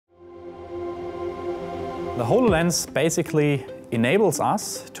The HoloLens basically enables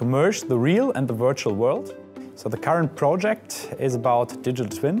us to merge the real and the virtual world. So the current project is about digital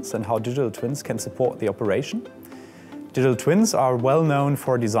twins and how digital twins can support the operation. Digital twins are well known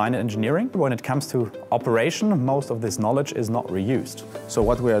for design and engineering. When it comes to operation, most of this knowledge is not reused. So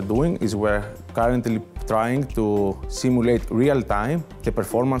what we are doing is we're currently trying to simulate real-time the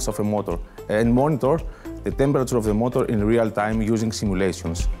performance of a motor and monitor the temperature of the motor in real time using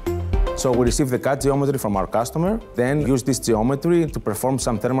simulations. So we receive the CAD geometry from our customer, then use this geometry to perform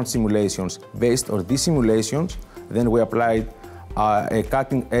some thermal simulations. Based on these simulations, then we applied a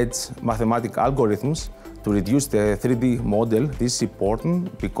cutting-edge mathematical algorithms to reduce the 3D model. This is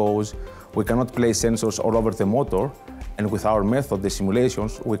important because we cannot place sensors all over the motor, and with our method, the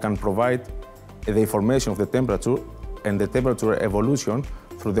simulations, we can provide the information of the temperature and the temperature evolution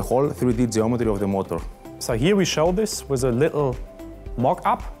through the whole 3D geometry of the motor. So here we show this with a little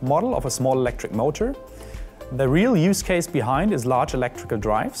mock-up model of a small electric motor. The real use case behind is large electrical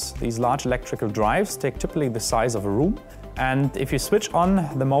drives. These large electrical drives take typically the size of a room. And if you switch on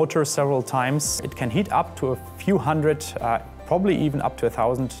the motor several times, it can heat up to a few hundred, probably even up to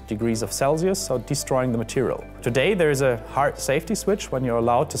 1,000 degrees of Celsius, so destroying the material. Today there is a hard safety switch when you're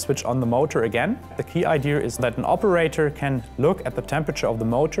allowed to switch on the motor again. The key idea is that an operator can look at the temperature of the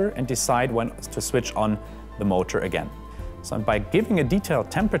motor and decide when to switch on the motor again. So by giving a detailed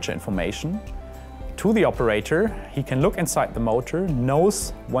temperature information to the operator, he can look inside the motor,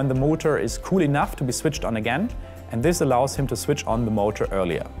 knows when the motor is cool enough to be switched on again, and this allows him to switch on the motor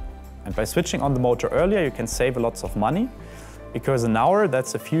earlier. And by switching on the motor earlier, you can save lots of money, because an hour,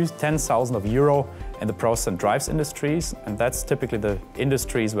 that's a few 10,000 euro in the process and drives industries, and that's typically the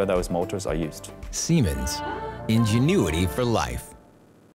industries where those motors are used. Siemens, ingenuity for life.